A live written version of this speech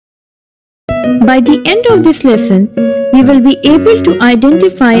By the end of this lesson, we will be able to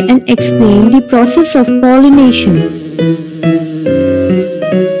identify and explain the process of pollination.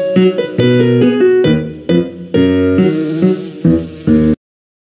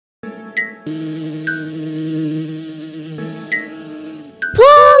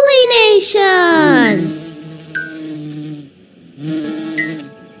 Pollination!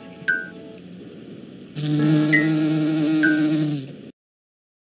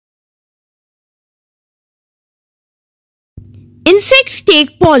 Insects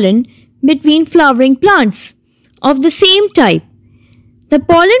take pollen between flowering plants of the same type. The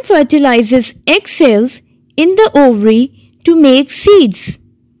pollen fertilizes egg cells in the ovary to make seeds.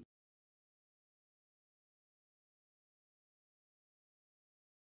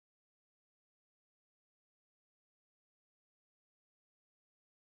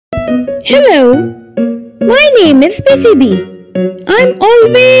 Hello, my name is Busy Bee. I'm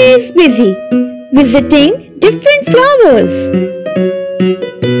always busy visiting different flowers.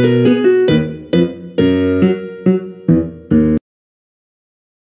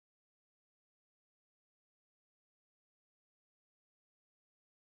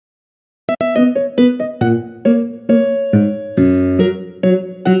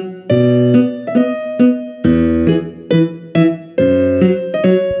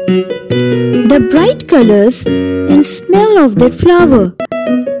 The bright colors and smell of that flower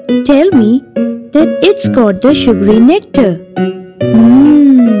tell me that it's got the sugary nectar.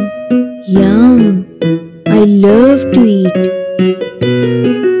 Yum! I love to eat.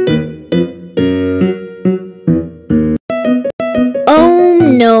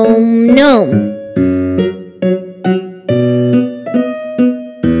 Nom nom.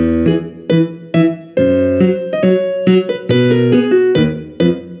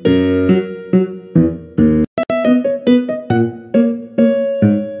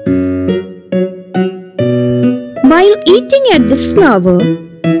 While eating at this flower,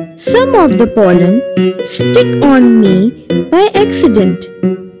 some of the pollen stick on me by accident.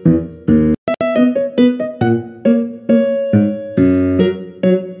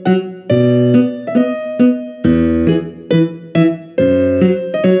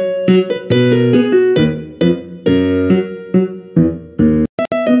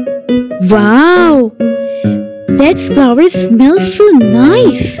 Wow! That flower smells so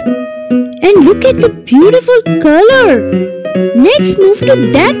nice! And look at the beautiful color! Let's move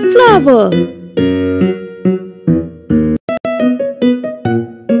to that flower!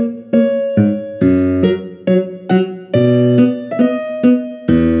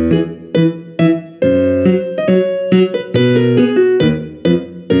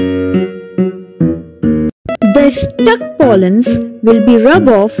 The stuck pollens will be rubbed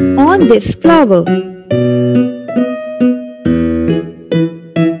off on this flower.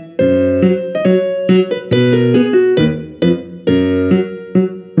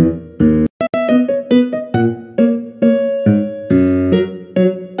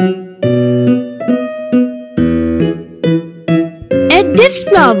 At this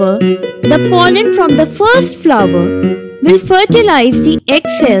flower, the pollen from the first flower will fertilize the egg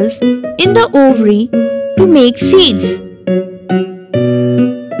cells in the ovary to make seeds.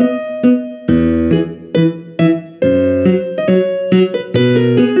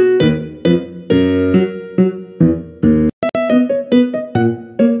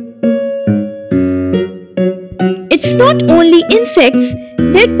 It's not only insects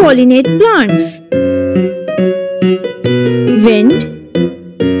that pollinate plants. Wind,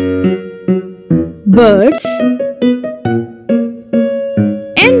 birds,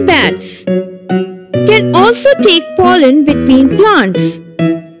 and bats can also take pollen between plants.